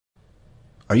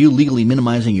Are you legally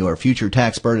minimizing your future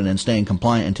tax burden and staying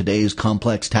compliant in today's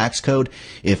complex tax code?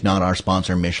 If not, our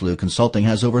sponsor, Michelou Consulting,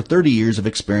 has over 30 years of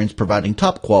experience providing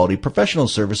top-quality professional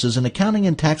services in accounting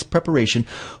and tax preparation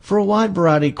for a wide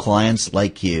variety of clients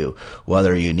like you.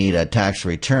 Whether you need a tax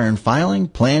return, filing,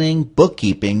 planning,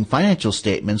 bookkeeping, financial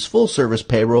statements, full-service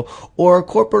payroll, or a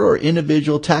corporate or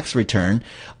individual tax return,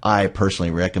 I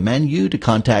personally recommend you to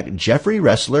contact Jeffrey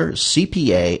Ressler,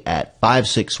 CPA, at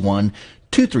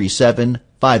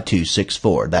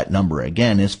 561-237-5264. That number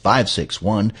again is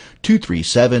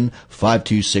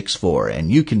 561-237-5264.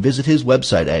 And you can visit his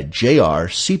website at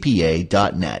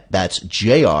jrcpa.net. That's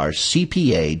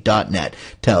jrcpa.net.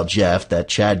 Tell Jeff that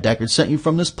Chad Deckard sent you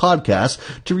from this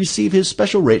podcast to receive his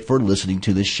special rate for listening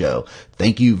to this show.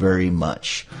 Thank you very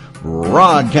much.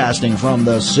 Broadcasting from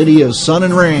the city of sun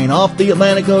and rain off the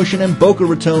Atlantic Ocean in Boca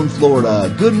Raton,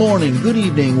 Florida. Good morning, good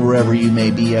evening, wherever you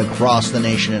may be across the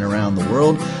nation and around the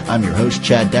world. I'm your host,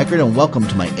 Chad Deckard, and welcome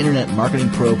to my Internet Marketing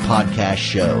Pro podcast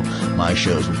show. My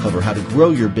shows will cover how to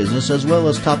grow your business as well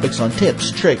as topics on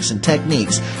tips, tricks, and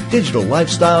techniques, digital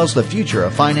lifestyles, the future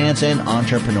of finance, and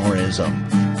entrepreneurism.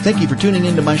 Thank you for tuning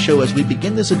into my show as we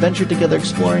begin this adventure together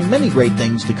exploring many great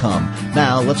things to come.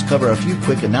 Now, let's cover a few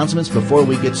quick announcements before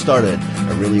we get started.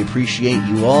 I really appreciate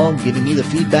you all giving me the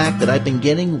feedback that I've been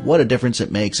getting. What a difference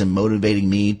it makes in motivating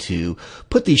me to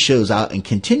put these shows out and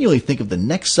continually think of the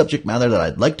next subject matter that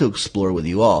I'd like to explore with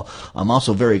you all. I'm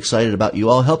also very excited about you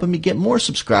all helping me get more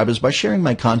subscribers by sharing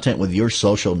my content with your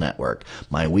social network.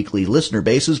 My weekly listener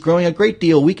base is growing a great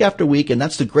deal week after week, and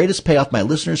that's the greatest payoff my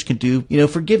listeners can do,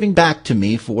 for giving back to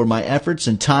me for my efforts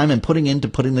and time and putting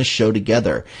this show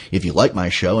together. If you like my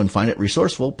show and find it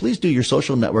resourceful, please do your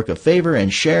social network a favor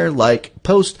and share, like,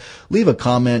 post, leave a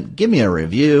comment, give me a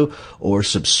review, or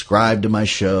subscribe to my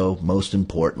show, most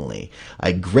importantly.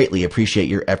 I greatly appreciate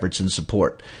your efforts and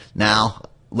support. Now,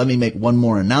 let me make one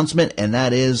more announcement, and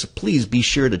that is, please be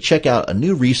sure to check out a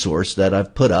new resource that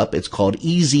I've put up. It's called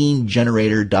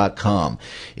ezinegenerator.com.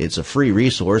 It's a free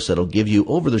resource that'll give you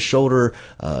over-the-shoulder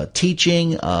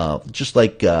teaching, just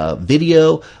like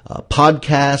video,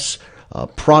 podcasts,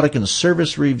 product and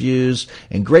service reviews,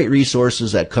 and great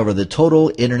resources that cover the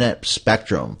total internet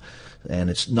spectrum.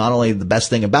 And it's not only, the best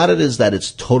thing about it is that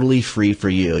it's totally free for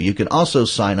you. You can also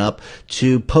sign up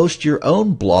to post your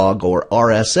own blog or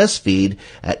RSS feed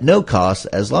at no cost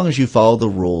as long as you follow the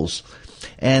rules.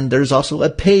 And there's also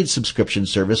a paid subscription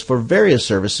service for various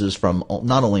services from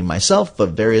not only myself, but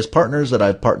various partners that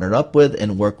I've partnered up with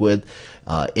and work with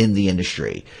in the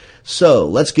industry. So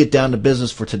let's get down to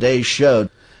business for today's show.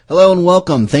 Hello and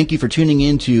welcome. Thank you for tuning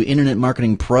in to Internet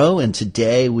Marketing Pro. And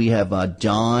today we have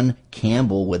Don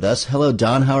Campbell with us. Hello,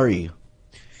 Don. How are you?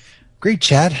 Great,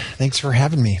 Chad. Thanks for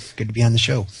having me. Good to be on the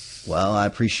show. Well, I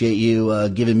appreciate you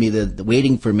giving me the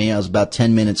waiting for me. I was about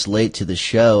 10 minutes late to the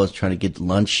show. I was trying to get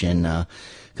lunch and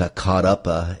got caught up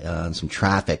on some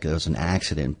traffic. There was an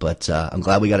accident, but I'm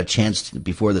glad we got a chance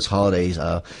before this holidays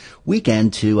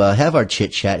weekend to have our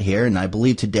chit chat here. And I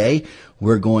believe today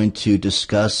we're going to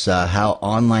discuss how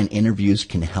online interviews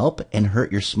can help and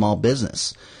hurt your small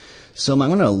business. So I'm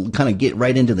going to kind of get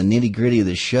right into the nitty gritty of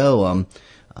the show.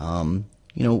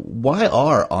 Why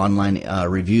are online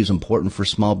reviews important for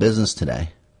small business today?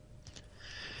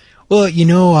 Well,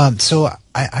 so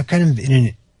I'm kind of in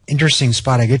an interesting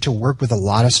spot. I get to work with a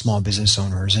lot of small business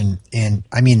owners and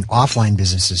I mean offline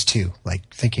businesses too,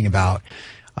 like thinking about,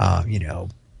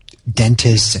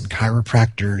 dentists and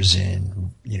chiropractors and,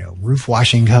 roof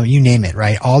washing, you name it,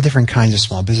 right? All different kinds of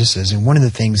small businesses. And one of the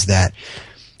things that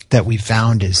we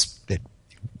found is that,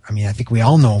 I think we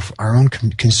all know our own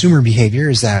consumer behavior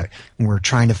is that when we're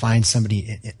trying to find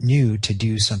somebody new to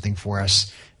do something for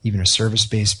us, even a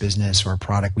service-based business or a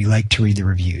product, we like to read the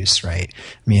reviews, right?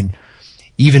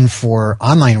 Even for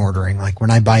online ordering, like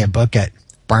when I buy a book at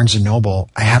Barnes & Noble,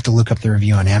 I have to look up the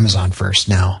review on Amazon first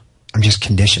now. I'm just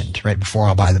conditioned right before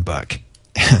I'll buy the book.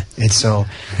 And so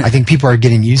I think people are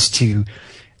getting used to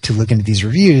looking at these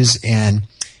reviews, and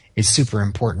it's super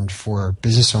important for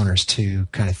business owners to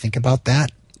kind of think about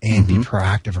that and be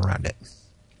proactive around it.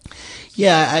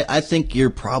 Yeah, I think you're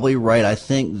probably right. I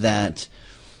think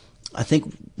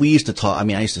we used to talk, I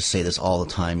used to say this all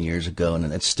the time years ago,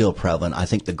 and it's still prevalent. I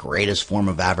think the greatest form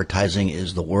of advertising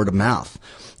is the word of mouth.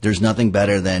 There's nothing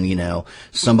better than,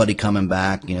 somebody coming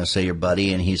back, say your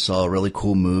buddy, and he saw a really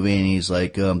cool movie, and he's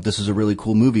like, this is a really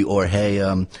cool movie, or hey,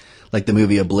 like the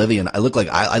movie Oblivion. I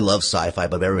love sci-fi,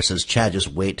 but everyone says, Chad, just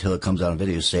wait till it comes out on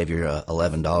video, save your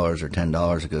 $11 or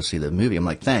 $10 to go see the movie. I'm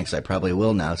like, thanks, I probably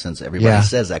will now since everybody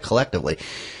says that collectively.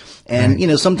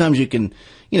 And, sometimes you can,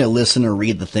 listen or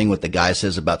read the thing what the guy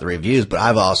says about the reviews, but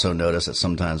I've also noticed that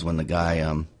sometimes when the guy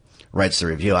writes the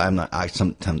review. I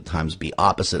sometimes be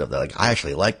opposite of that. Like, I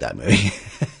actually like that movie.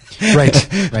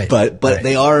 Right. But right.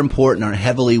 they are important, are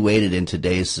heavily weighted in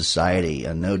today's society,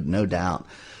 no doubt.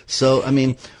 So, I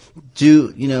mean,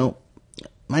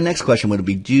 my next question would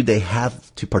be, do they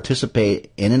have to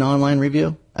participate in an online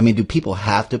review? I mean, do people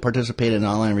have to participate in an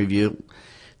online review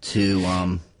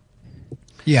to,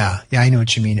 Yeah, I know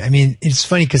what you mean. I mean, it's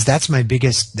funny because that's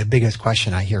the biggest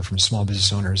question I hear from small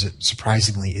business owners,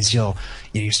 surprisingly, is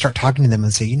you start talking to them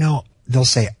and say, they'll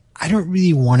say, I don't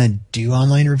really want to do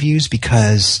online reviews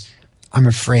because I'm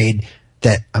afraid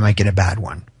that I might get a bad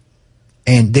one.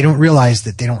 And they don't realize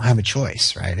that they don't have a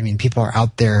choice, right? I mean, people are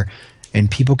out there and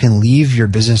people can leave your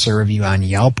business a review on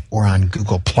Yelp or on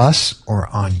Google Plus or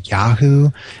on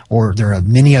Yahoo, or there are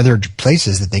many other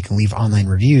places that they can leave online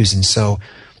reviews. And so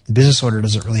the business owner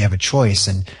doesn't really have a choice.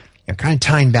 And kind of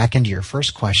tying back into your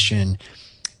first question,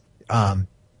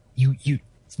 you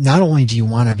not only do you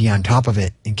want to be on top of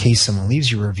it in case someone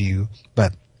leaves you a review,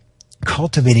 but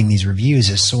cultivating these reviews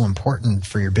is so important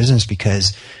for your business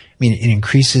because, I mean, it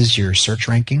increases your search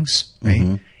rankings, right?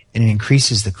 Mm-hmm. And it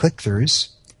increases the click-throughs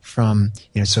from,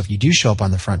 so if you do show up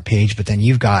on the front page, but then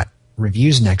you've got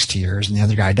reviews next to yours and the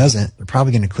other guy doesn't, they're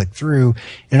probably going to click through.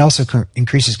 And it also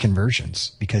increases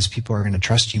conversions because people are going to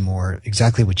trust you more.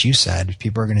 Exactly what you said.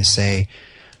 People are going to say,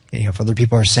 if other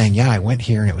people are saying, yeah, I went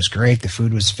here and it was great, the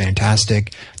food was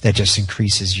fantastic, that just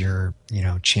increases your,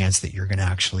 chance that you're going to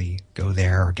actually go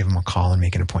there or give them a call and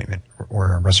make an appointment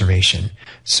or a reservation.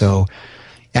 So,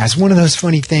 yeah, it's one of those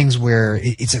funny things where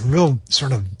it's a real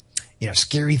sort of,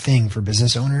 scary thing for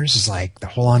business owners is like the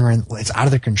whole online, it's out of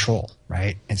their control,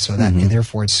 right? And so that, and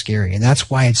therefore it's scary. And that's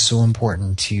why it's so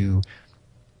important to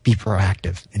be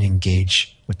proactive and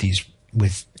engage with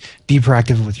be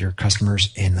proactive with your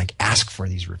customers and like ask for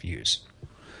these reviews.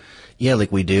 Yeah,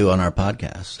 like we do on our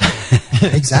podcast.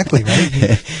 Exactly, right?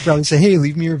 You probably say, hey,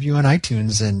 leave me a review on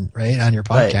iTunes and right on your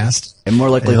podcast. Right. And more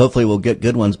likely, hopefully we'll get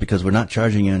good ones because we're not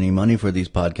charging you any money for these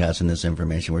podcasts and this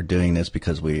information. We're doing this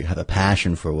because we have a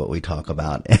passion for what we talk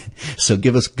about. So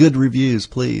give us good reviews,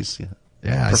 please.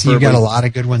 Yeah, I see you've got a lot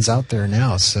of good ones out there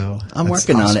now, so I'm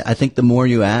working on it. I think the more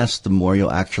you ask, the more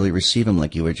you'll actually receive them,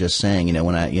 like you were just saying.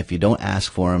 If you don't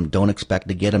ask for them, don't expect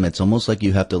to get them. It's almost like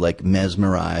you have to like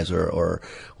mesmerize or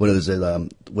what is it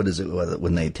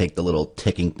when they take the little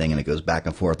ticking thing and it goes back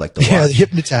and forth like the watch. Yeah,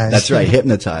 hypnotize. That's right,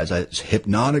 hypnotize. It's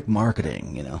hypnotic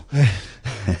marketing,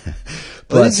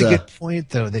 But it's a good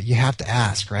point though that you have to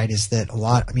ask, right? Is that a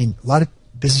lot of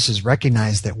businesses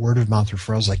recognize that word of mouth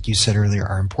referrals, like you said earlier,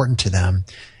 are important to them,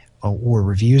 or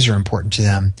reviews are important to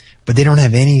them, but they don't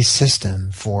have any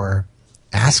system for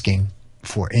asking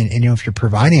for. And if you're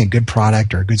providing a good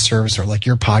product or a good service, or like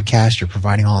your podcast, you're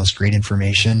providing all this great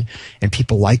information and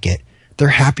people like it, they're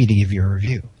happy to give you a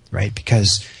review, right?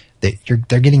 Because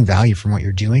they're getting value from what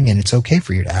you're doing, and it's okay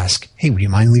for you to ask, hey, would you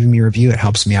mind leaving me a review? It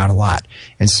helps me out a lot.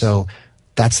 And so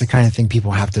that's the kind of thing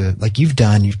people have to, like you've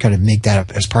done, you've got to make that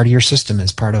up as part of your system,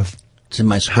 as part of it's in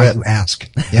my script. How you ask.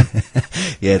 Yep.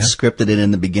 Yeah, it's scripted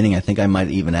in the beginning. I think I might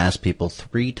even ask people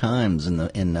 3 times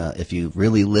if you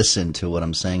really listen to what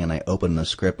I'm saying and I open the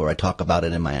script or I talk about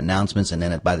it in my announcements, and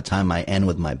then by the time I end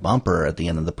with my bumper at the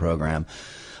end of the program,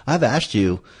 I've asked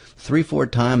you 3-4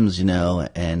 times,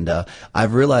 and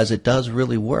I've realized it does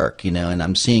really work, and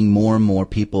I'm seeing more and more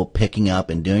people picking up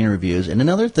and doing reviews. And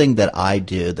another thing that I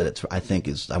do that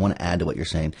I want to add to what you're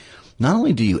saying, not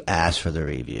only do you ask for the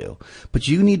review, but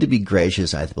you need to be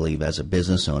gracious, I believe, as a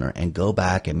business owner, and go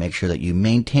back and make sure that you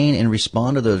maintain and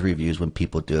respond to those reviews when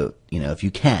people do it, if you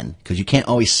can, because you can't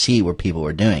always see where people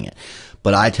are doing it.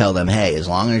 But I tell them, hey, as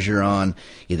long as you're on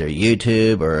either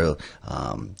YouTube or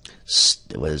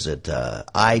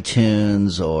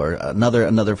iTunes or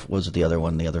another was it the other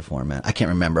one, the other format? I can't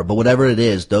remember. But whatever it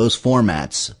is, those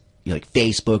formats, like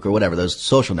Facebook or whatever, those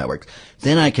social networks,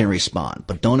 then I can respond.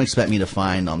 But don't expect me to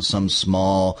find on some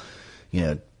small,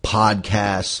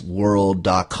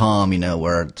 podcastworld.com,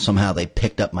 where somehow they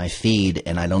picked up my feed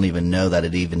and I don't even know that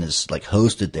it even is like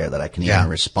hosted there, that I can even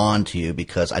respond to you,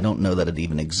 because I don't know that it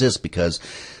even exists, because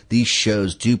these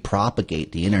shows do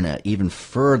propagate the internet even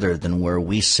further than where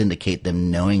we syndicate them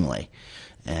knowingly.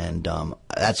 And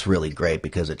that's really great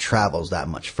because it travels that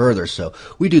much further. So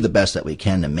we do the best that we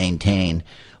can to maintain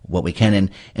what we can.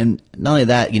 And not only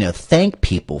that, thank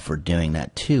people for doing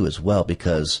that too as well,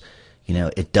 because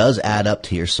it does add up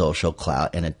to your social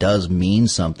clout, and it does mean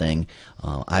something.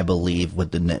 I believe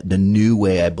with the new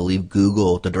way, I believe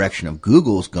the direction of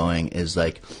Google's going is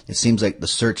like, it seems like the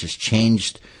search has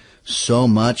changed so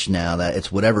much now that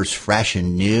it's whatever's fresh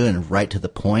and new and right to the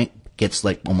point gets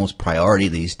like almost priority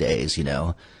these days,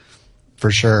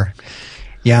 For sure.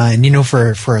 Yeah, and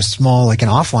for a small, like an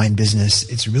offline business,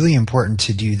 it's really important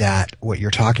to do that, what you're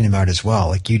talking about as well.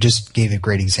 Like you just gave a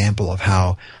great example of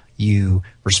how you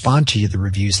respond to the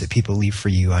reviews that people leave for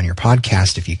you on your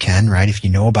podcast if you can, right? If you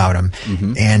know about them.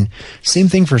 Mm-hmm. And same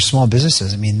thing for small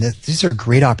businesses. I mean, these are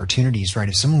great opportunities, right?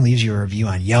 If someone leaves you a review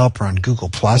on Yelp or on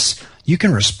Google+, you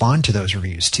can respond to those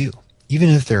reviews too. Even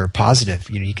if they're positive,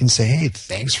 you can say, hey,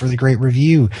 thanks for the great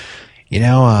review.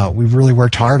 We've really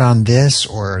worked hard on this,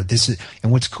 or this is,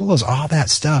 and what's cool is all that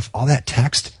stuff, all that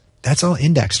text, that's all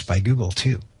indexed by Google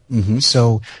too. Mm-hmm.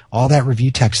 So all that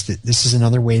review text, this is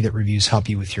another way that reviews help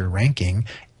you with your ranking,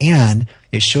 and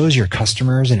it shows your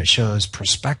customers and it shows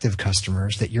prospective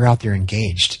customers that you're out there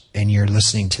engaged and you're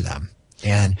listening to them.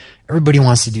 And everybody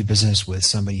wants to do business with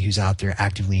somebody who's out there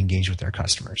actively engaged with their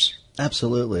customers.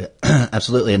 Absolutely.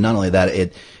 Absolutely. And not only that,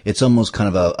 it's almost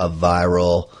kind of a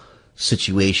viral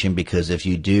situation, because if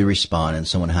you do respond and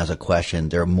someone has a question,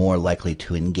 they're more likely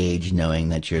to engage knowing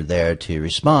that you're there to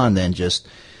respond than just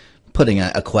putting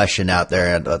a question out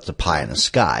there that's a pie in the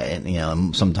sky.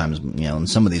 And, sometimes, in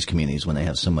some of these communities, when they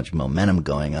have so much momentum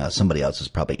going, somebody else is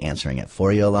probably answering it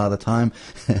for you a lot of the time.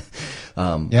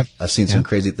 Yep. I've seen some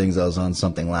crazy things. I was on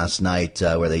something last night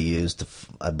where they used,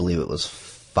 I believe it was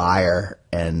fire,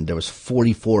 and there was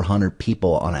 4,400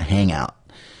 people on a hangout.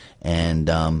 And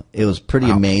it was pretty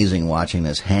amazing watching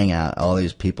this hangout, all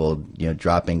these people,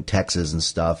 dropping texts and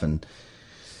stuff. And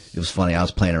it was funny. I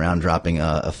was playing around dropping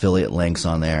affiliate links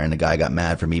on there, and the guy got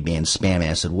mad for me being spammy.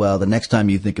 I said, well, the next time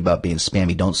you think about being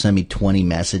spammy, don't send me 20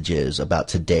 messages about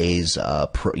today's,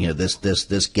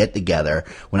 this get together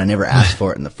when I never asked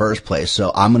for it in the first place.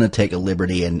 So I'm going to take a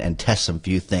liberty and test some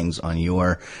few things on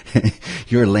your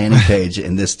landing page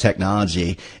in this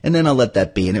technology, and then I'll let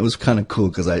that be. And it was kind of cool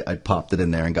because I popped it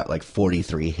in there and got like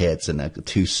 43 hits and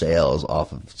 2 sales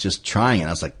off of just trying it. I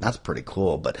was like, that's pretty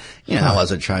cool. But, I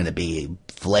wasn't trying to be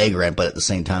flagrant, but at the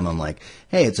same time, I'm like,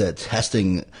 hey, it's a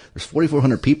testing. There's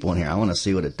 4,400 people in here. I want to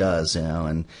see what it does,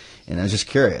 and I was just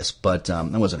curious, but I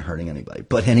wasn't hurting anybody.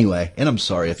 But anyway, and I'm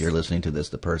sorry if you're listening to this,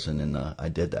 the person, and I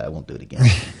did that. I won't do it again.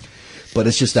 But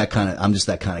it's just I'm just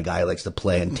that kind of guy who likes to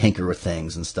play and tinker with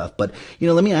things and stuff. But,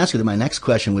 let me ask you, my next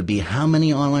question would be, how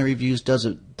many online reviews does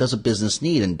a business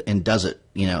need? And does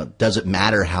it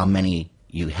matter how many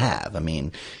you have? I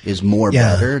mean, is more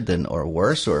better than, or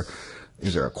worse, or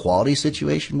is there a quality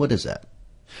situation? What is that?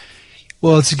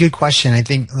 Well, it's a good question. I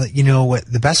think, what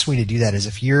the best way to do that is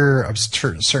if you're a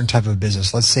certain type of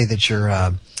business, let's say that you're,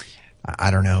 I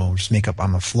don't know, just make up,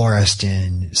 I'm a florist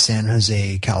in San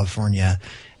Jose, California,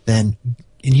 and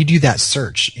you do that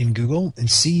search in Google and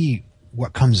see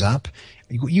what comes up.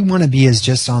 You want to be as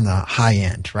just on the high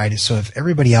end, right? So if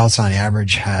everybody else on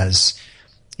average has,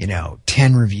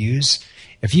 10 reviews,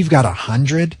 if you've got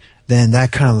 100, then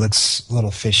that kind of looks a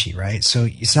little fishy, right? So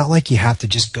it's not like you have to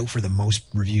just go for the most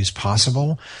reviews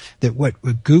possible. That what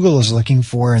Google is looking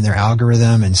for in their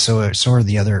algorithm, and so are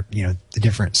the other, the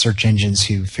different search engines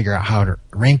who figure out how to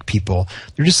rank people,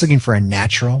 they're just looking for a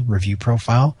natural review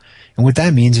profile. And what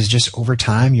that means is just over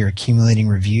time, you're accumulating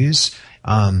reviews,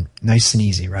 nice and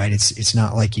easy, right? It's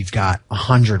not like you've got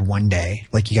 100 one day,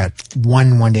 like you got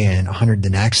one day and 100 the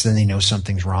next, then they know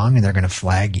something's wrong and they're going to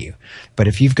flag you. But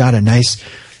if you've got a nice,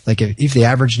 like if the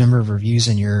average number of reviews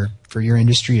for your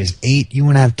industry is 8, you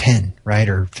want to have 10, right?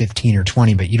 Or 15 or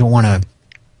 20, but you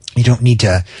don't need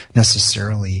to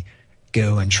necessarily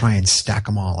go and try and stack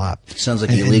them all up. Sounds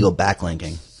like illegal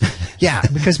backlinking. Yeah,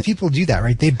 because people do that,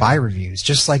 right? They buy reviews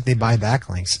just like they buy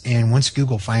backlinks. And once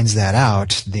Google finds that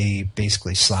out, they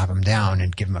basically slap them down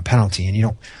and give them a penalty. And you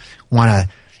don't want to,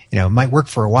 it might work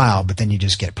for a while, but then you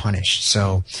just get punished.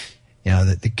 So,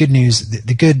 the good news,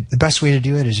 the best way to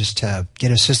do it is just to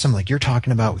get a system like you're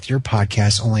talking about with your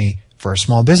podcast. Only for a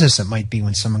small business, it might be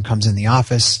when someone comes in the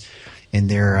office and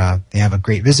they have a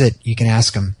great visit, you can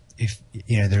ask them if,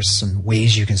 there's some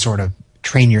ways you can sort of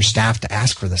train your staff to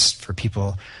ask for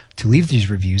people to leave these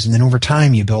reviews. And then over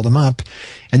time, you build them up.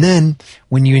 And then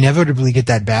when you inevitably get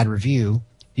that bad review,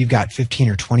 you've got 15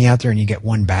 or 20 out there and you get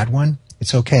one bad one.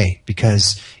 It's okay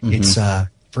because it's,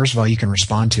 first of all, you can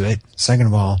respond to it. Second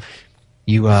of all,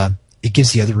 it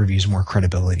gives the other reviews more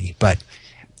credibility. But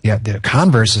yeah, the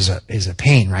converse is a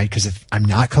pain, right? Because if I'm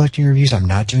not collecting reviews, I'm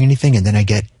not doing anything, and then I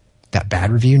get that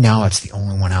bad review, now it's the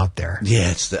only one out there.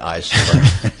 Yeah, it's the eyesore.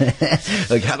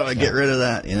 Like, how do I get rid of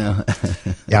that?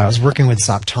 Yeah, I was working with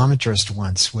an optometrist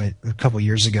once a couple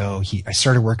years ago. I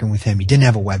started working with him. He didn't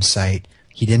have a website.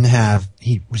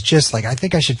 He was just like, I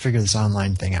think I should figure this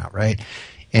online thing out, right?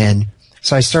 And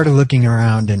so I started looking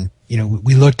around, and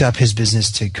we looked up his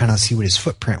business to kind of see what his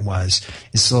footprint was.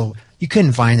 And so you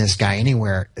couldn't find this guy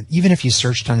anywhere. Even if you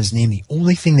searched on his name, the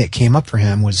only thing that came up for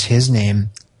him was his name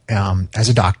as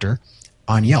a doctor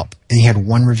on Yelp, and he had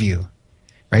one review.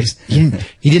 Right?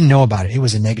 He didn't know about it. It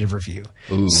was a negative review.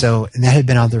 Ooh. So, and that had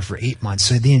been out there for 8 months.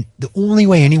 So the only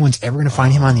way anyone's ever going to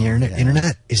find him on the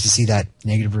internet is to see that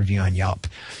negative review on Yelp.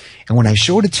 And when I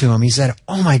showed it to him, he said,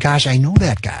 "Oh my gosh, I know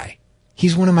that guy.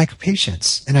 He's one of my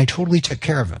patients, and I totally took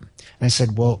care of him." And I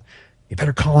said, "Well, you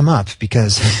better call him up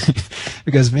because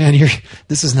man,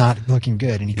 this is not looking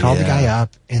good." And he called the guy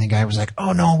up, and the guy was like,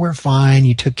 "Oh no, we're fine.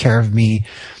 You took care of me,"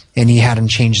 and he had him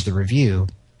change the review.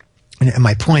 And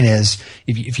my point is,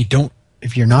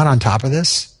 if you're not on top of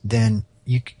this, then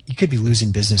you could be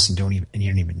losing business and you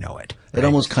don't even know it. Right? It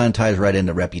almost kind of ties right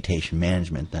into reputation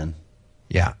management then.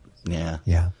 Yeah. Yeah.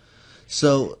 Yeah.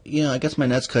 So, I guess my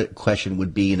next question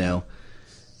would be, well,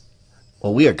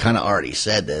 we are kind of already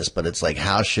said this, but it's like,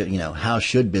 how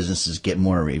should businesses get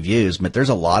more reviews? But there's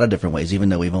a lot of different ways, even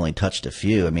though we've only touched a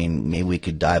few. I mean, maybe we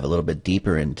could dive a little bit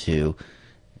deeper into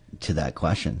that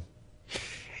question.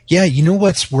 Yeah,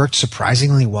 what's worked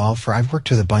surprisingly well I've worked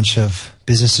with a bunch of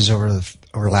businesses over the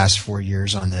last 4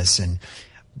 years on this, and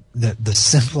the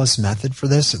simplest method for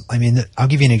this, I'll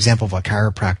give you an example of a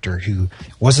chiropractor who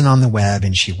wasn't on the web,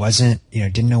 and she wasn't,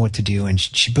 didn't know what to do, and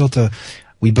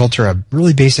we built her a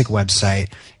really basic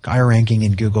website, got her ranking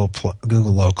in Google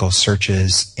local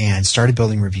searches, and started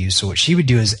building reviews. So what she would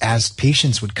do is, as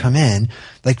patients would come in,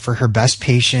 like for her best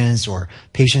patients or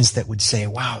patients that would say,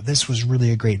 "Wow, this was really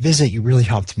a great visit. You really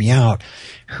helped me out."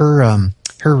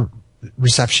 Her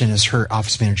receptionist, her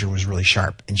office manager was really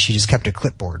sharp, and she just kept a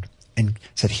clipboard and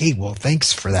said, "Hey, well,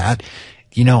 thanks for that.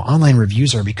 Online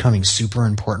reviews are becoming super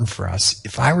important for us.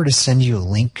 If I were to send you a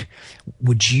link,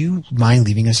 would you mind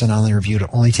leaving us an online review? It'll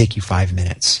only take you 5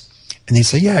 minutes." And they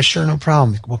say, "Yeah, sure, no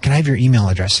problem. Well, can I have your email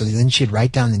address?" So then she'd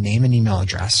write down the name and email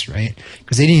address, right?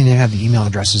 Because they didn't even have the email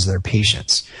addresses of their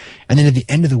patients. And then at the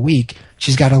end of the week,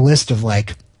 she's got a list of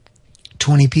like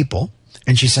 20 people,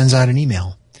 and she sends out an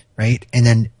email, right?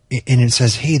 And it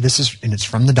says, "Hey, and it's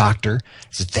from the doctor. It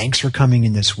says, 'Thanks for coming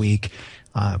in this week.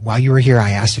 While you were here,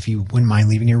 I asked if you wouldn't mind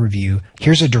leaving a review.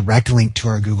 Here's a direct link to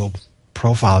our Google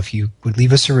profile. If you would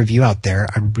leave us a review out there,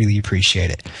 I'd really appreciate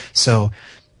it." So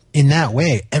in that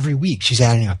way, every week she's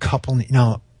adding a couple.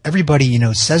 Now, everybody,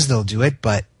 says they'll do it,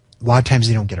 but a lot of times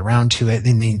they don't get around to it.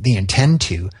 They intend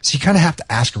to. So you kind of have to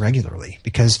ask regularly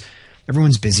because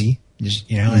everyone's busy,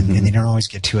 and they don't always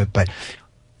get to it. But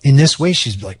in this way,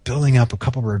 she's like building up a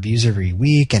couple of reviews every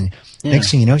week. And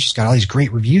next thing you know, she's got all these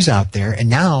great reviews out there. And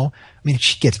now,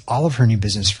 she gets all of her new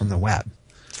business from the web,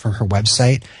 from her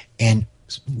website. And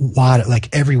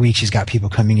every week she's got people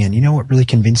coming in. What really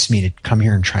convinced me to come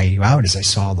here and try you out is I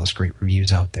saw all those great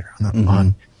reviews out there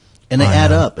and they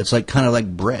add up. It's kind of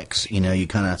like bricks. You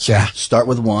kind of start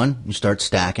with one, you start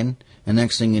stacking, and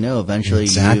next thing you know, eventually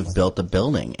you've built a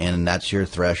building, and that's your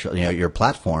threshold, your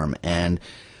platform. And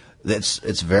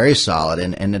it's very solid,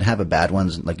 and to have a bad one,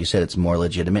 like you said, it's more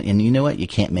legitimate. And you know what? You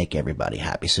can't make everybody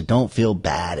happy, so don't feel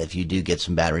bad if you do get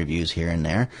some bad reviews here and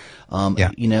there.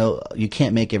 You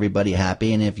can't make everybody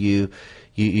happy, and if you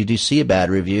do see a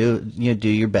bad review, do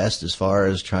your best as far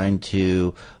as trying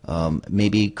to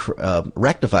maybe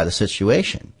rectify the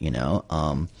situation.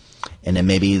 And then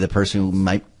maybe the person who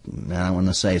might. I don't want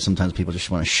to say, sometimes people just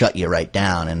want to shut you right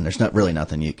down, and there's not really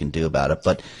nothing you can do about it.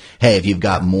 But hey, if you've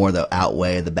got more that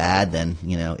outweigh the bad, then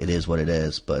it is what it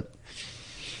is. But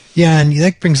yeah, and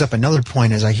that brings up another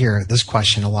point. As I hear this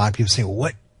question a lot, people say,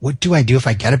 "Well, what do I do if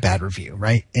I get a bad review?"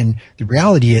 Right? And the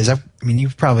reality is, you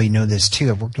probably know this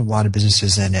too. I've worked with a lot of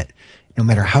businesses, and no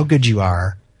matter how good you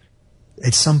are,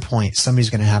 at some point somebody's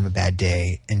going to have a bad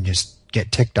day and just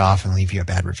get ticked off and leave you a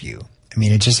bad review.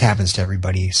 It just happens to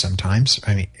everybody sometimes.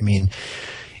 And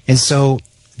so,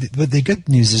 but the good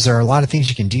news is there are a lot of things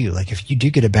you can do. Like if you do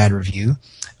get a bad review,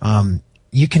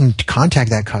 you can contact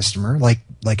that customer. Like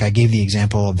I gave the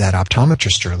example of that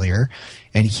optometrist earlier,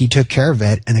 and he took care of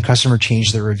it, and the customer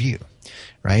changed their review,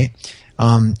 right?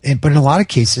 But in a lot of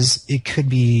cases, it could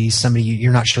be somebody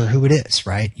you're not sure who it is,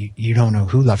 right? You don't know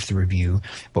who left the review.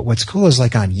 But what's cool is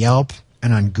like on Yelp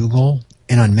and on Google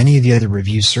and on many of the other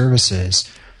review services,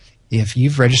 if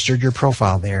you've registered your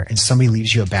profile there and somebody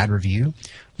leaves you a bad review,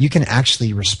 you can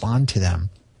actually respond to them.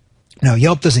 Now,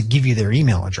 Yelp doesn't give you their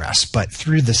email address, but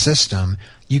through the system,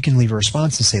 you can leave a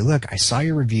response and say, "Look, I saw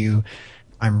your review.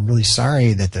 I'm really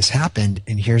sorry that this happened,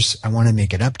 and I want to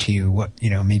make it up to you."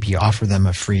 Maybe you offer them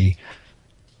a free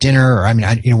dinner,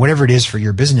 or whatever it is for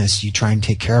your business, you try and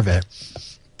take care of it.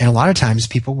 And a lot of times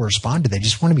people will respond to that. They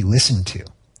just want to be listened to,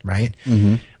 right?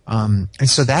 Mm-hmm. And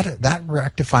so that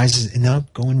rectifies, and they'll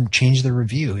go and change the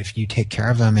review if you take care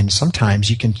of them. And sometimes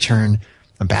you can turn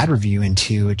a bad review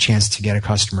into a chance to get a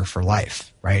customer for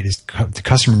life, right? The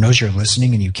customer knows you're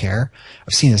listening and you care.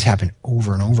 I've seen this happen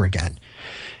over and over again.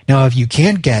 Now, if you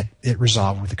can't get it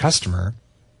resolved with the customer,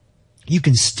 you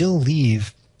can still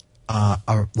leave a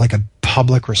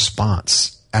public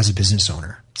response as a business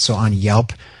owner. So on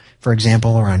Yelp, for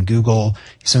example, or on Google,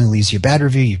 if someone leaves you a bad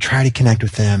review, you try to connect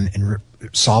with them and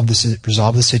resolve the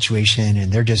situation,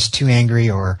 and they're just too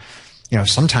angry, or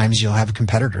sometimes you'll have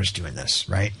competitors doing this,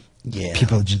 right? Yeah.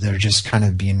 People that are just kind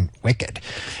of being wicked.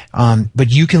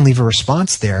 But you can leave a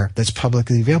response there that's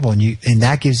publicly available, and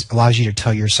that allows you to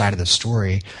tell your side of the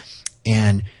story.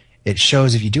 And it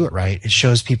shows, if you do it right, it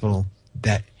shows people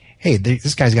that, hey,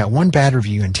 this guy's got one bad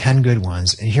review and 10 good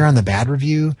ones. And here on the bad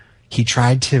review, he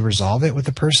tried to resolve it with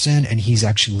the person, and he's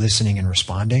actually listening and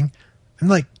responding. I'm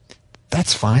like,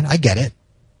 that's fine. I get it.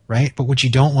 Right? But what you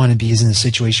don't want to be is in a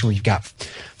situation where you've got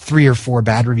 3 or 4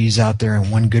 bad reviews out there and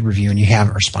 1 good review, and you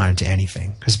haven't responded to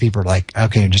anything, because people are like,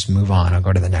 okay, just move on. I'll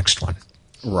go to the next one.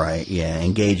 Right. Yeah.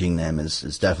 Engaging them is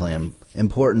definitely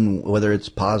important, whether it's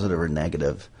positive or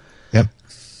negative. Yep.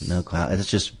 No cloud. It's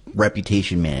just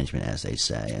reputation management, as they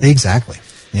say. Exactly.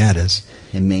 Yeah, it is.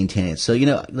 And maintaining it. So,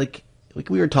 like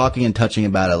we were talking and touching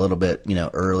about it a little bit,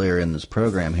 earlier in this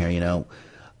program here,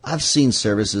 I've seen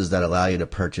services that allow you to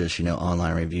purchase,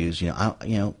 online reviews.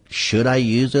 Should I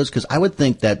use those? Because I would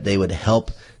think that they would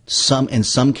help in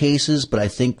some cases, but I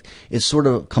think it sort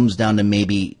of comes down to,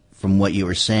 maybe from what you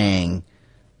were saying,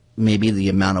 maybe the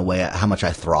amount of how much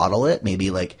I throttle it. Maybe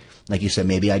like you said,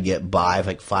 maybe I get by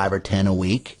like 5 or 10 a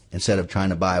week instead of trying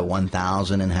to buy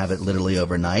 1,000 and have it literally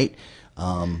overnight.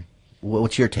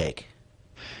 What's your take?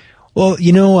 Well,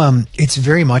 it's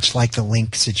very much like the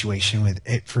link situation with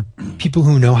it for people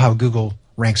who know how Google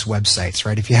ranks websites,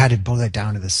 right? If you had to boil that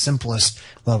down to the simplest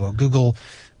level, Google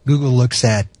looks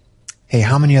at, hey,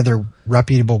 how many other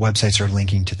reputable websites are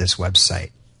linking to this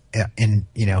website, and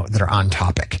that are on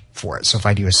topic for it. So if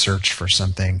I do a search for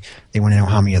something, they want to know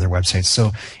how many other websites.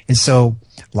 So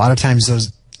a lot of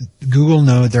times Google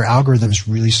know their algorithm's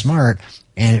really smart,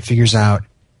 and it figures out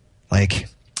like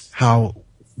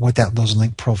what those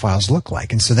link profiles look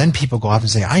like. And so then people go off and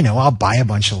say, I know, I'll buy a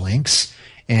bunch of links,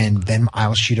 and then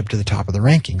I'll shoot up to the top of the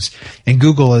rankings. And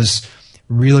Google is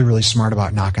really, really smart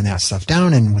about knocking that stuff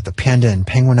down. And with the Panda and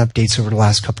Penguin updates over the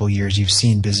last couple of years, you've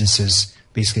seen businesses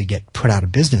basically get put out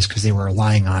of business because they were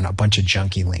relying on a bunch of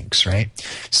junky links, right?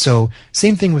 So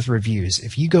same thing with reviews.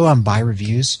 If you go and buy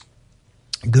reviews,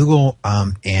 Google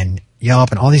and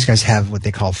Yelp and all these guys have what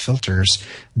they call filters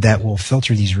that will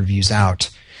filter these reviews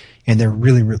out. And they're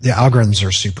the algorithms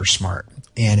are super smart.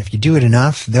 And if you do it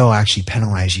enough, they'll actually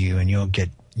penalize you, and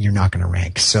you're not going to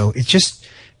rank. So it's just,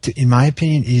 in my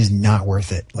opinion, it is not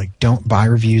worth it. Like, don't buy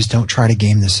reviews. Don't try to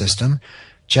game the system.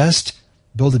 Just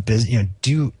build a business,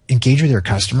 engage with your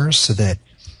customers so that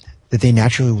they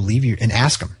naturally will leave you, and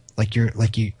ask them.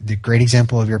 The great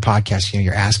example of your podcast,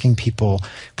 you're asking people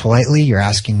politely, you're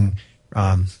asking,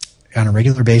 on a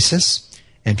regular basis,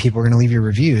 and people are going to leave you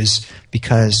reviews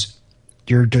because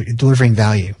you're delivering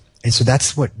value. And so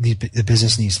that's what the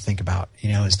business needs to think about,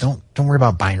 is don't worry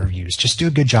about buying reviews. Just do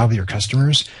a good job with your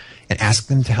customers and ask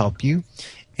them to help you,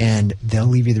 and they'll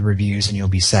leave you the reviews, and you'll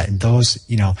be set. And those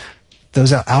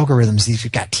algorithms,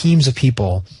 you've got teams of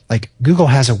people. Like Google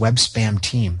has a web spam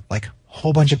team, like a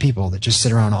whole bunch of people that just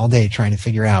sit around all day trying to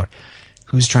figure out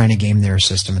who's trying to game their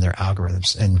system and their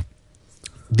algorithms. And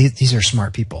these are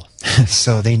smart people.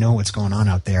 So they know what's going on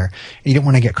out there. And you don't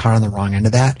want to get caught on the wrong end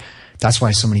of that. That's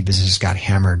why so many businesses got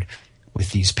hammered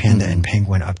with these Panda and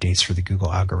Penguin updates for the Google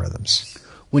algorithms.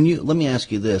 Let me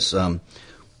ask you this. When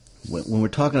we're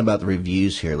talking about the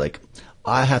reviews here, like,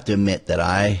 I have to admit that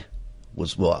I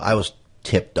was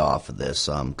tipped off of this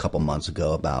a couple months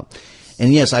ago about,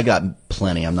 and yes, I got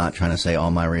plenty. I'm not trying to say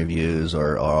all my reviews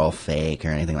are all fake or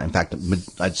anything. In fact,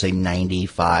 I'd say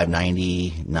 95,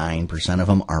 99% of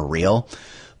them are real,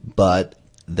 but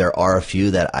there are a few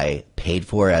that I paid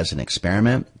for as an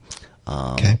experiment.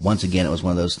 Okay. Once again, it was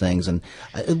one of those things, and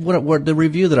what the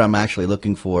review that I'm actually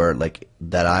looking for, like,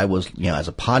 that I was, as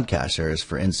a podcaster, is,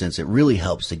 for instance, it really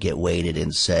helps to get weighted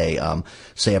in, say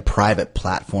a private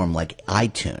platform like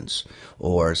iTunes,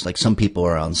 or it's like some people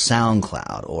are on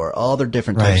SoundCloud, or all their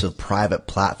different types of private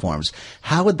platforms.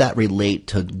 How would that relate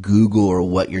to Google or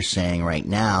what you're saying right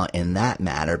now in that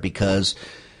matter? Because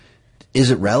is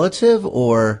it relative,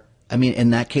 or,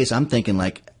 in that case, I'm thinking,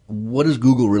 like, what does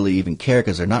Google really even care?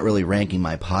 Because they're not really ranking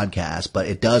my podcast, but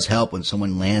it does help when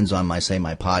someone lands on my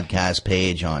podcast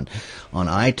page on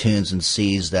iTunes and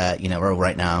sees that,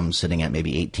 right now I'm sitting at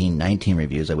maybe 18, 19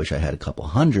 reviews. I wish I had a couple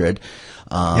hundred.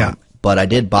 But I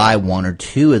did buy 1 or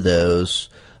 2 of those,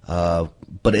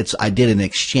 but I did an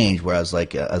exchange where I was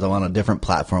like, I'm on a different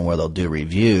platform where they'll do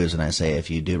reviews, and I say, if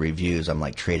you do reviews, I'm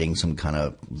like trading some kind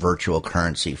of virtual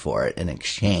currency for it in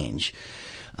exchange.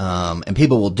 And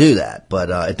people will do that, but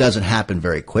it doesn't happen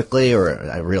very quickly,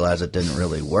 or I realize it didn't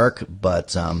really work.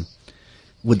 But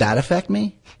would that affect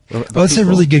me? Well, it's a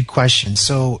really good question.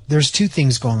 So there's two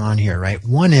things going on here, right?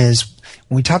 One is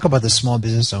when we talk about the small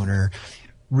business owner,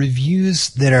 reviews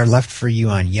that are left for you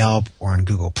on Yelp or on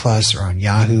Google Plus or on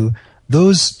Yahoo,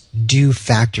 those do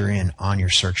factor in on your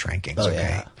search rankings. Oh,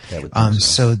 okay. Yeah.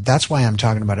 So that's why I'm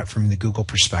talking about it from the Google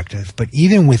perspective. But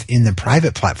even within the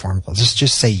private platform, let's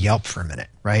just say Yelp for a minute,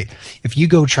 right? If you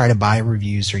go try to buy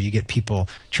reviews or you get people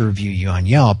to review you on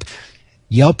Yelp,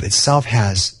 Yelp itself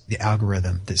has the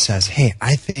algorithm that says, hey,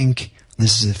 I think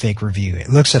this is a fake review. It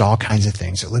looks at all kinds of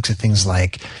things. It looks at things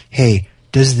like, hey,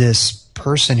 does this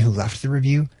person who left the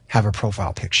review have a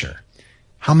profile picture?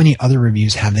 How many other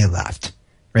reviews have they left?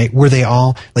 Right? Were they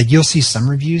all, like, you'll see some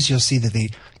reviews, you'll see that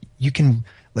you can,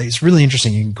 like, it's really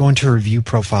interesting. You can go into a review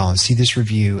profile and see this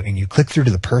review, and you click through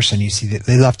to the person, you see that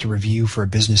they left a review for a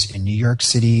business in New York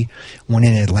City, one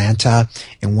in Atlanta,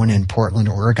 and one in Portland,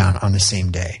 Oregon on the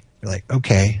same day. You're like,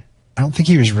 okay, I don't think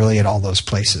he was really at all those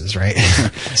places, right?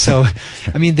 So,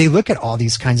 I mean, they look at all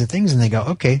these kinds of things and they go,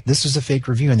 okay, this is a fake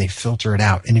review, and they filter it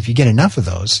out. And if you get enough of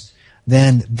those,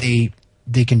 then they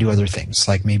can do other things,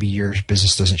 like maybe your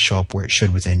business doesn't show up where it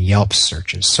should within Yelp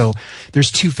searches. So there's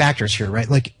two factors here, right?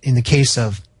 Like in the case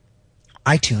of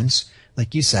iTunes,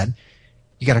 like you said,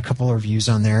 you got a couple of reviews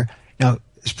on there. Now,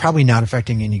 it's probably not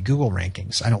affecting any Google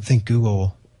rankings.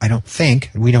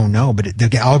 We don't know, but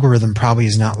the algorithm probably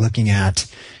is not looking at,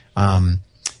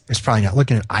 it's probably not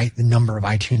looking at the number of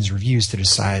iTunes reviews to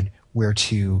decide where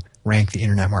to rank the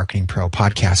Internet Marketing Pro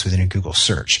podcast within a Google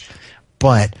search.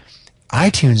 But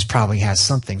iTunes probably has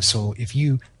something. So if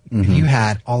you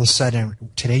had all of a sudden,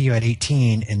 today you had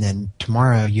 18 and then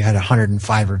tomorrow you had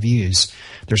 105 reviews,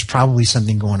 there's probably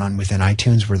something going on within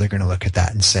iTunes where they're going to look at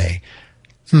that and say,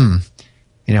 how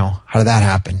did that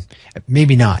happen?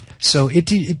 Maybe not. So it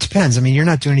depends. I mean, you're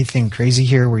not doing anything crazy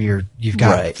here where you've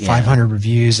got 500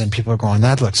 reviews and people are going,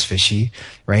 that looks fishy,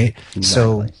 right? Exactly.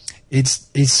 So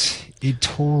it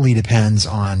totally depends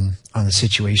on the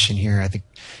situation here. I think,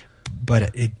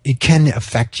 but it can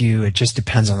affect you. It just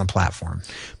depends on the platform.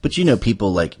 But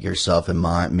people like yourself and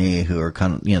me who are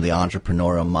kind of, the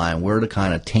entrepreneurial mind, we're the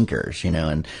kind of tinkers,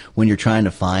 and when you're trying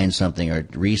to find something or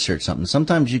research something,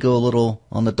 sometimes you go a little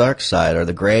on the dark side or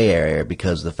the gray area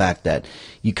because of the fact that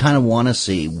you kind of want to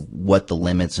see what the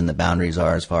limits and the boundaries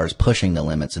are as far as pushing the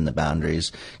limits and the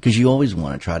boundaries, because you always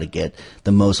want to try to get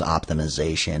the most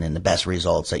optimization and the best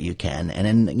results that you can,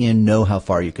 and then know how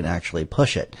far you can actually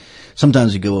push it.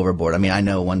 Sometimes you go overboard. I mean, I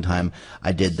know one time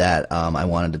I did that. I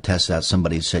wanted to test out.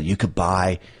 Somebody said you could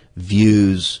buy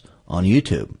views on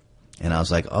YouTube. And I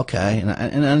was like, okay.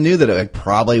 And I knew that I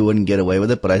probably wouldn't get away with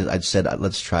it, but I said,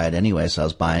 let's try it anyway. So I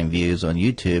was buying views on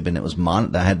YouTube, and it was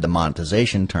I had the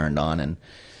monetization turned on, and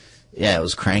yeah, it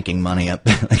was cranking money up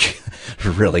like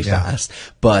really fast.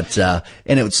 But,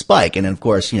 and it would spike. And then, of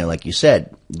course, like you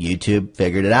said, YouTube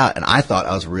figured it out. And I thought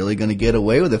I was really going to get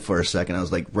away with it for a second. I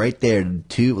was like right there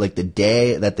like the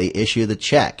day that they issue the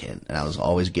check. And I was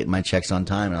always getting my checks on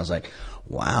time. And I was like,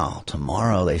 wow,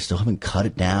 tomorrow they still haven't cut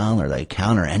it down or they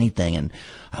counter anything. And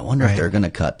I wonder if they're going to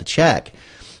cut the check.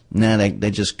 No, they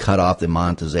just cut off the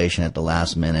monetization at the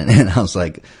last minute. And I was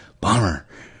like, bummer.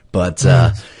 But,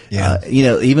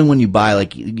 even when you buy,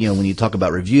 like, when you talk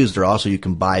about reviews, you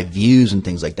can buy views and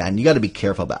things like that. And you got to be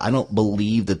careful about it. I don't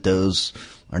believe that those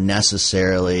are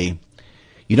necessarily,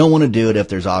 you don't want to do it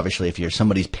if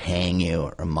somebody's paying you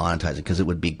or monetizing, because it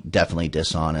would be definitely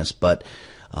dishonest. But,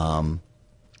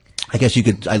 I guess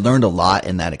I learned a lot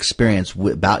in that experience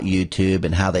about YouTube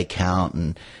and how they count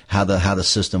and how the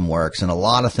system works, and a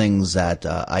lot of things that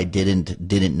I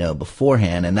didn't know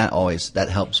beforehand, and that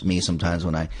helps me sometimes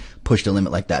when I push the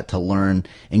limit like that to learn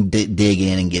and dig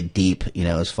in and get deep,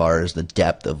 as far as the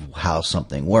depth of how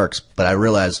something works. But I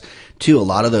realized too, a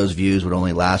lot of those views would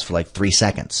only last for like 3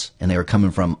 seconds, and they were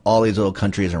coming from all these little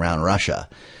countries around Russia.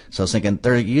 So I was thinking,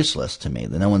 they're useless to me.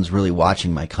 No one's really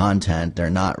watching my content. They're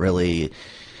not really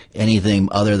anything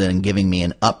other than giving me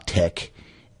an uptick,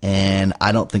 and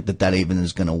I don't think that even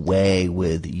is going to weigh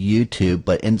with YouTube.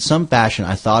 But in some fashion,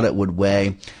 I thought it would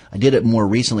weigh. I did it more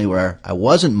recently where I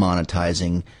wasn't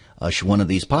monetizing one of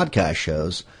these podcast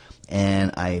shows,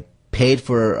 and I paid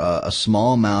for a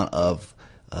small amount of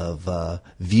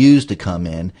views to come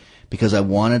in, because I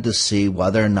wanted to see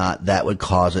whether or not that would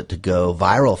cause it to go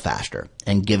viral faster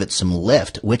and give it some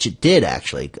lift, which it did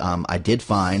actually. I did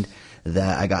find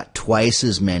that I got twice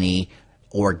as many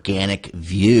organic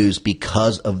views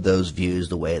because of those views,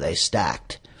 the way they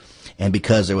stacked. And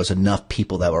because there was enough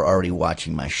people that were already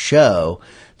watching my show,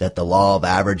 that the law of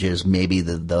averages, maybe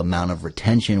the amount of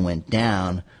retention went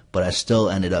down, but I still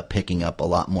ended up picking up a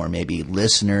lot more maybe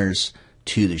listeners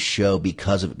to the show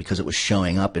because of it, because it was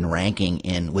showing up in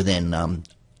ranking within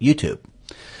YouTube.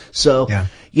 So,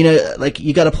 like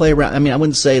you got to play around. I mean, I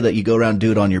wouldn't say that you go around and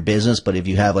do it on your business, but if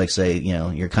you have like, say,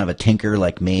 you're kind of a tinker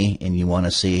like me and you want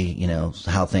to see,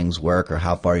 how things work or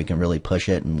how far you can really push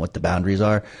it and what the boundaries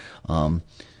are, I'm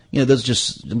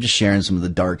just sharing some of the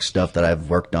dark stuff that I've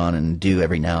worked on and do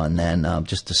every now and then,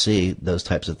 just to see those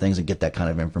types of things and get that kind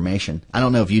of information. I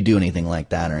don't know if you do anything like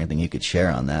that or anything you could share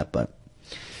on that, but.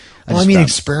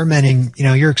 Experimenting,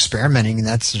 you're experimenting, and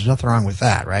there's nothing wrong with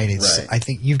that, right? Right. I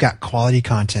think you've got quality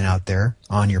content out there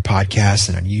on your podcast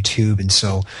and on YouTube, and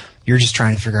so you're just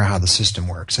trying to figure out how the system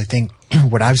works. I think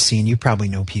what I've seen, you probably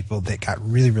know people that got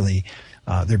really, really,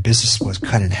 their business was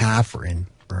cut in half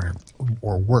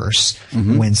or worse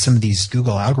when some of these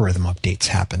Google algorithm updates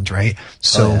happened, right?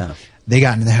 So they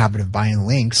got into the habit of buying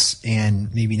links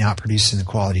and maybe not producing the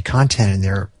quality content in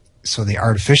there. So they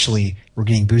artificially were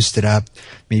getting boosted up,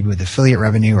 maybe with affiliate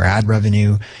revenue or ad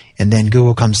revenue, and then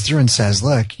Google comes through and says,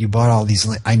 "Look, you bought all these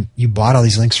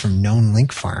links from known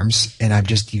link farms, and I've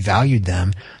just devalued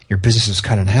them. Your business is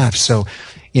cut in half." So,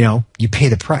 you pay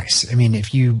the price. I mean,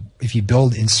 if you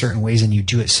build in certain ways and you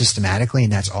do it systematically,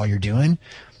 and that's all you're doing,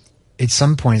 at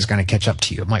some point it's going to catch up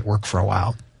to you. It might work for a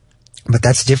while, but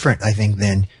that's different, I think,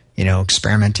 than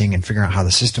experimenting and figuring out how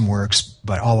the system works,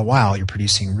 but all the while you're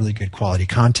producing really good quality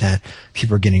content.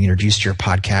 People are getting introduced to your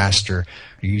podcast or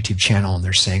your YouTube channel, and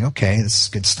they're saying, okay, this is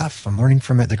good stuff. I'm learning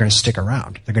from it. They're going to stick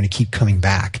around. They're going to keep coming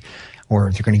back,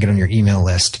 or they're going to get on your email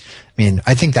list. I mean,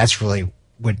 I think that's really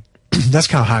that's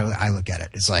kind of how I look at it.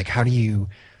 It's like, how do you,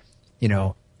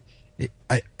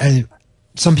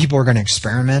 some people are going to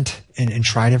experiment and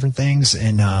try different things,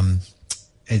 and,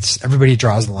 everybody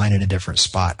draws the line at a different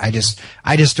spot. I just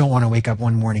don't want to wake up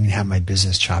one morning and have my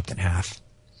business chopped in half.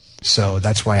 So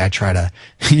that's why I try to,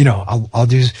 I'll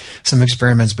do some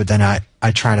experiments, but then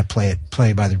I try to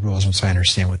play by the rules once I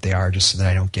understand what they are, just so that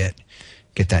I don't get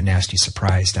that nasty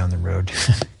surprise down the road.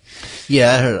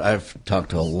 Yeah, I've talked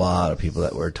to a lot of people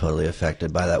that were totally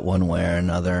affected by that one way or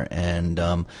another, and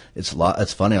it's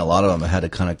funny. A lot of them had to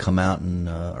kind of come out and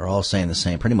are all saying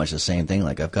pretty much the same thing.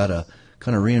 Like, I've got to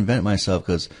kind of reinvent myself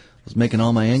because I was making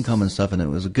all my income and stuff, and it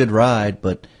was a good ride,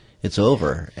 but it's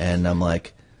over. And I'm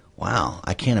like, wow,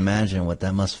 I can't imagine what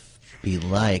that must be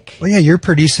like. Well, yeah, you're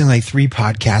producing like 3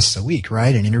 podcasts a week,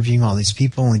 right? And interviewing all these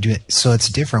people and do it. So it's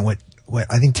different. What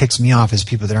I think ticks me off is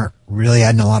people that aren't really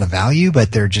adding a lot of value,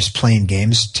 but they're just playing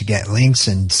games to get links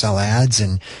and sell ads,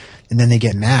 and then they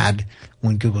get mad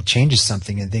when Google changes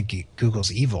something and think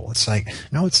Google's evil. It's like,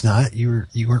 no, it's not. You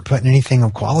weren't putting anything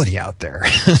of quality out there.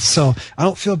 So I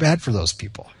don't feel bad for those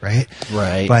people, right?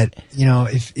 Right. But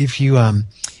if you're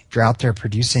out there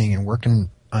producing and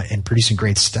working and producing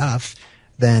great stuff,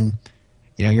 then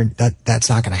that's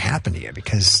not going to happen to you,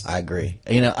 because I agree.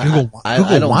 Google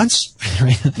wants.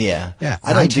 Yeah.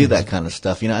 I don't do that kind of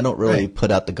stuff. I don't really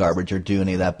put out the garbage or do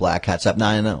any of that black hat stuff. Now,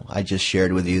 I know I just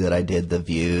shared with you that I did the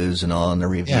views and all in the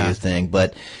review thing,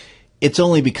 but it's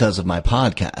only because of my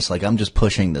podcast. Like, I'm just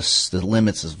pushing the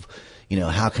limits of,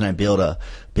 how can I build a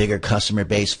bigger customer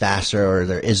base faster? Or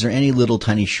is there any little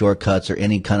tiny shortcuts or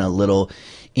any kind of little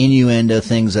innuendo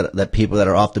things that people that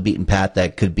are off the beaten path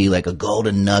that could be like a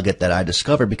golden nugget that I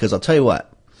discovered? Because I'll tell you what,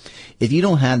 if you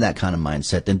don't have that kind of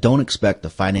mindset, then don't expect to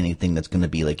find anything that's going to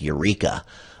be like eureka.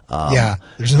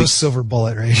 There's no silver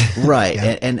bullet, right? Right.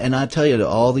 Yeah. And I tell you,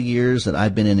 all the years that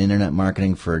I've been in internet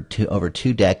marketing for over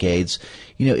 2 decades,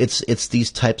 it's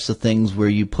these types of things where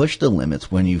you push the limits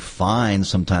when you find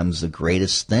sometimes the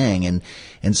greatest thing,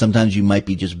 and sometimes you might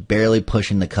be just barely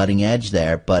pushing the cutting edge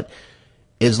there, but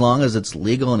as long as it's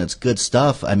legal and it's good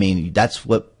stuff, I mean, that's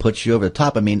what puts you over the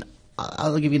top. I mean,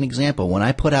 I'll give you an example. When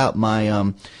I put out my,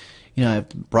 I've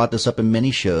brought this up in many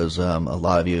shows. A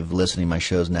lot of you have listened to my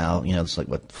shows now. It's like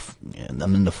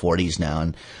I'm in the 40s now,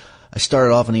 and I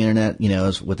started off on the internet,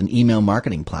 with an email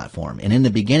marketing platform. And in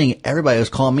the beginning, everybody was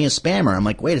calling me a spammer. I'm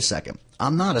like, wait a second.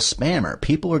 I'm not a spammer.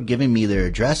 People are giving me their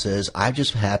addresses. I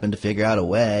just happened to figure out a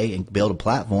way and build a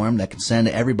platform that can send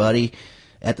to everybody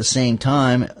at the same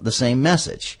time the same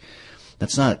message.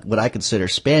 That's not what I consider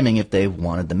spamming if they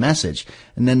wanted the message.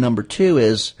 And then number 2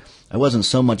 is, I wasn't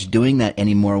so much doing that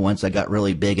anymore once I got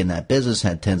really big in that business,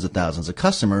 had tens of thousands of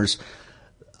customers.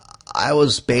 I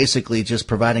was basically just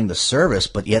providing the service,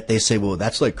 but yet they say, well,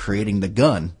 that's like creating the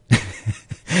gun.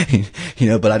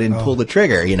 But I didn't pull the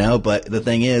trigger, but the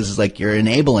thing is like you're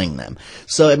enabling them.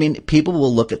 So, I mean, people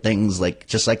will look at things like,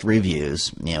 just like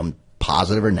reviews,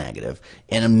 positive or negative,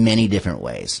 in many different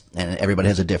ways. And everybody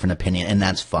has a different opinion, and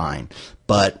that's fine.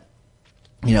 But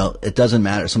it doesn't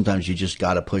matter. Sometimes you just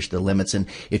got to push the limits. And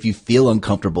if you feel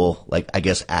uncomfortable, like, I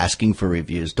guess, asking for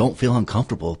reviews, don't feel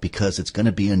uncomfortable, because it's going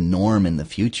to be a norm in the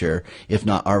future, if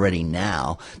not already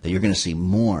now, that you're going to see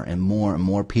more and more and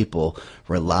more people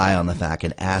rely on the fact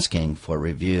and asking for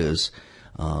reviews,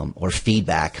 or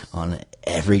feedback on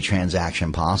every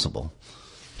transaction possible.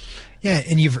 Yeah,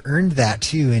 and you've earned that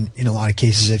too in a lot of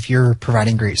cases. If you're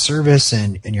providing great service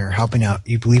and you're helping out,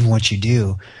 you believe in what you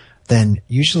do, then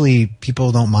usually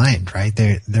people don't mind, right?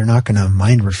 They're not going to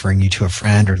mind referring you to a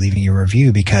friend or leaving you a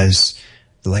review because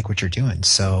they like what you're doing.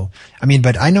 So, I mean,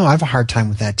 but I know I have a hard time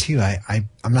with that too. I'm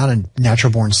not a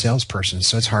natural born salesperson,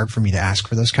 so it's hard for me to ask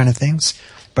for those kind of things.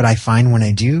 But I find when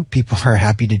I do, people are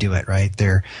happy to do it, right?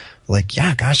 They're like,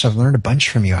 yeah, gosh, I've learned a bunch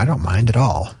from you. I don't mind at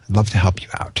all. I'd love to help you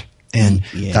out. And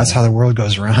that's how the world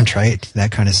goes around, right?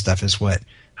 That kind of stuff is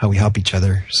how we help each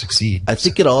other succeed. I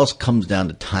think it all comes down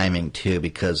to timing too,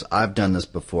 because I've done this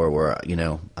before where,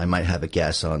 I might have a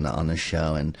guest on the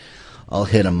show, and I'll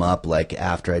hit them up like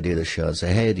after I do the show and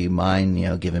say, hey, do you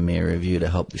mind, giving me a review to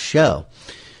help the show?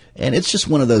 And it's just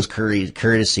one of those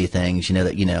courtesy things,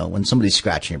 that, when somebody's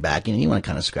scratching your back, you want to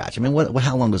kind of scratch. I mean,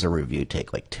 how long does a review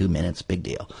take? Like 2 minutes? Big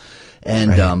deal. And,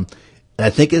 right. I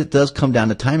think it does come down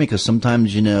to timing, because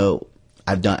sometimes,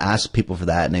 I've asked people for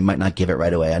that and they might not give it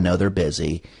right away. I know they're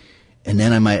busy. And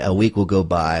then a week will go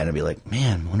by and I'll be like,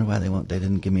 man, I wonder why they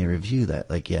didn't give me a review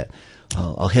that yet.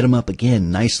 I'll hit them up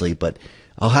again nicely, but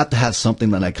I'll have to have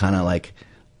something that I kind of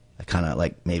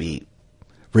like maybe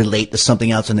relate to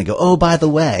something else, and they go, oh, by the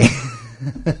way.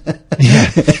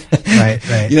 Yeah.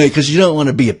 Right. Because you don't want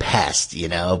to be a pest,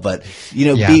 but,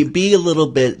 be a little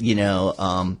bit,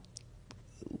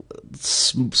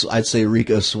 I'd say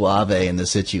Rico Suave in the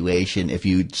situation.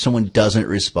 If someone doesn't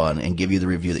respond and give you the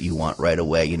review that you want right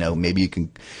away, maybe you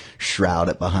can shroud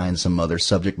it behind some other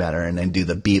subject matter and then do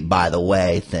the by the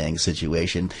way thing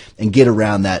situation and get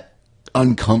around that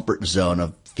uncomfort zone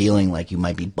of feeling like you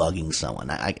might be bugging someone.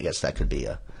 I guess that could be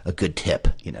a good tip,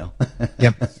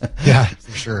 Yep. Yeah,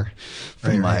 for sure.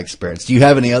 From my experience. Do you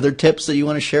have any other tips that you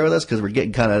want to share with us? Because we're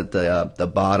getting kind of at the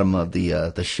bottom of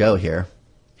the show here.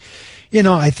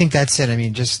 I think that's it. I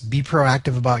mean, just be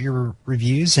proactive about your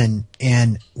reviews and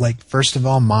like, first of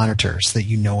all, monitor so that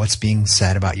you know what's being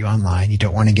said about you online. You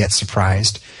don't want to get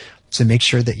surprised. So make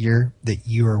sure that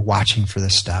you are watching for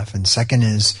this stuff. And second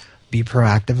is be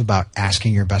proactive about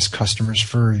asking your best customers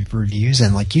for reviews.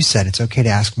 And like you said, it's okay to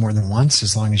ask more than once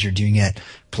as long as you're doing it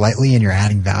politely and you're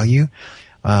adding value.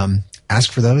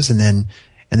 Ask for those and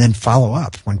then follow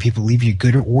up when people leave you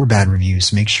good or bad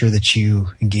reviews. Make sure that you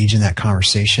engage in that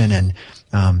conversation, and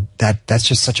that's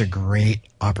just such a great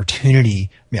opportunity.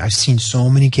 I mean, I've seen so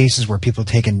many cases where people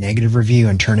take a negative review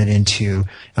and turn it into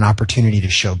an opportunity to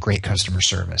show great customer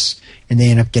service, and they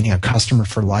end up getting a customer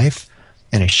for life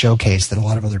and a showcase that a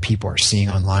lot of other people are seeing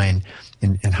online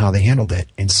and how they handled it.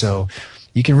 And so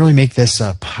you can really make this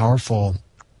a powerful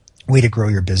way to grow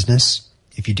your business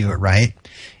if you do it right.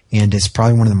 And it's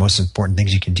probably one of the most important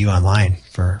things you can do online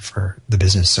for the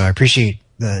business. So I appreciate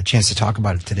the chance to talk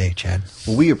about it today, Chad.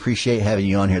 Well, we appreciate having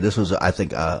you on here. This was, I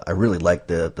think, I really like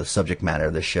the subject matter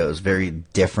of the show. It's very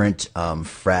different,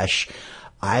 fresh.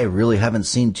 I really haven't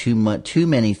seen too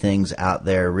many things out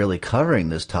there really covering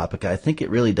this topic. I think it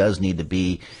really does need to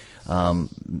be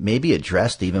maybe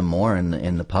addressed even more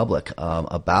in the public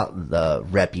about the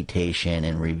reputation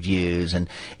and reviews. And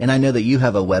I know that you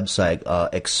have a website,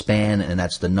 expand, and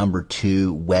that's the number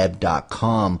 2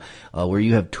 web.com, where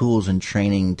you have tools and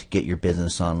training to get your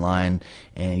business online.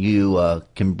 And you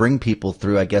can bring people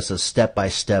through, I guess, a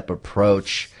step-by-step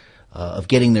approach of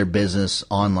getting their business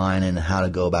online and how to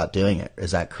go about doing it.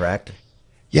 Is that correct?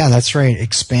 Yeah, that's right.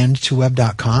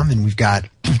 Expand2web.com, and we've got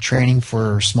training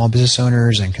for small business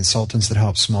owners and consultants that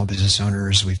help small business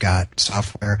owners. We've got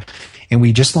software, and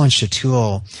we just launched a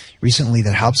tool recently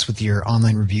that helps with your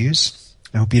online reviews.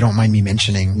 I hope you don't mind me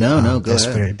mentioning go this,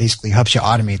 ahead. But it basically helps you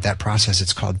automate that process.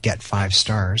 It's called Get 5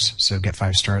 Stars, so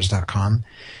get5stars.com,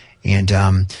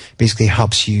 and basically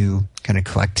helps you kind of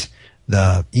collect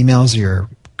the emails of your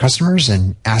customers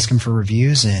and ask them for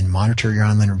reviews and monitor your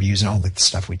online reviews and all the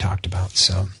stuff we talked about.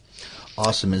 So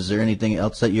awesome. Is there anything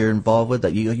else that you're involved with?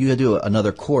 That you do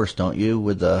another course, don't you?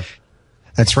 With the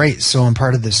That's right. So I'm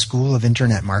part of the School of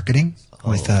Internet Marketing.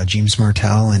 with James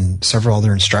Martell and several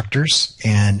other instructors,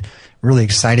 and really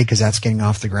excited because that's getting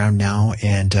off the ground now.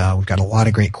 And we've got a lot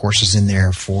of great courses in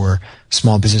there for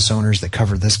small business owners that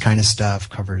cover this kind of stuff,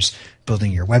 covers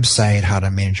building your website, how to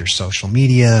manage your social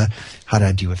media, how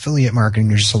to do affiliate marketing.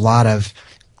 There's just a lot of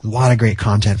great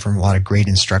content from a lot of great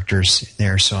instructors in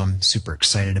there. So I'm super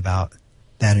excited about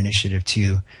that initiative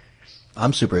too.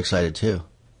 I'm super excited too.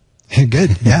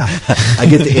 Good, yeah. I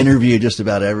get to interview just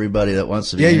about everybody that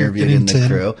wants to be interviewed in the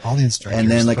crew. All the instructors. And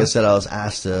then, like I said, I was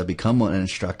asked to become an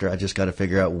instructor. I just got to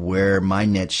figure out where my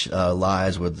niche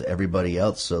lies with everybody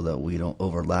else so that we don't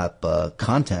overlap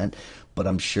content. But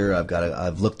I'm sure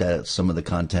I've looked at some of the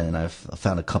content and I've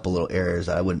found a couple little areas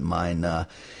that I wouldn't mind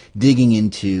digging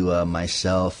into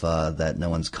myself that no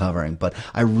one's covering. But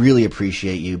I really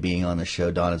appreciate you being on the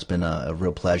show, Don. It's been a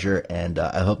real pleasure, and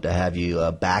I hope to have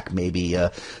you back maybe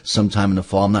sometime in the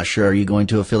fall. I'm not sure. Are you going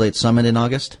to Affiliate Summit in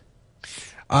August?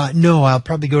 No, I'll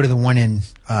probably go to the one in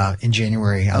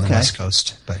January on the West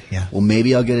Coast. But yeah. Well,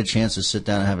 maybe I'll get a chance to sit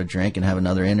down and have a drink and have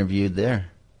another interview there.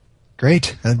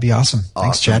 Great. That'd be awesome.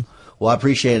 Thanks, Chad. Well, I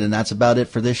appreciate it, and that's about it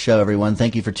for this show, everyone.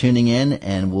 Thank you for tuning in,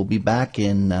 and we'll be back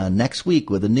in next week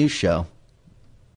with a new show.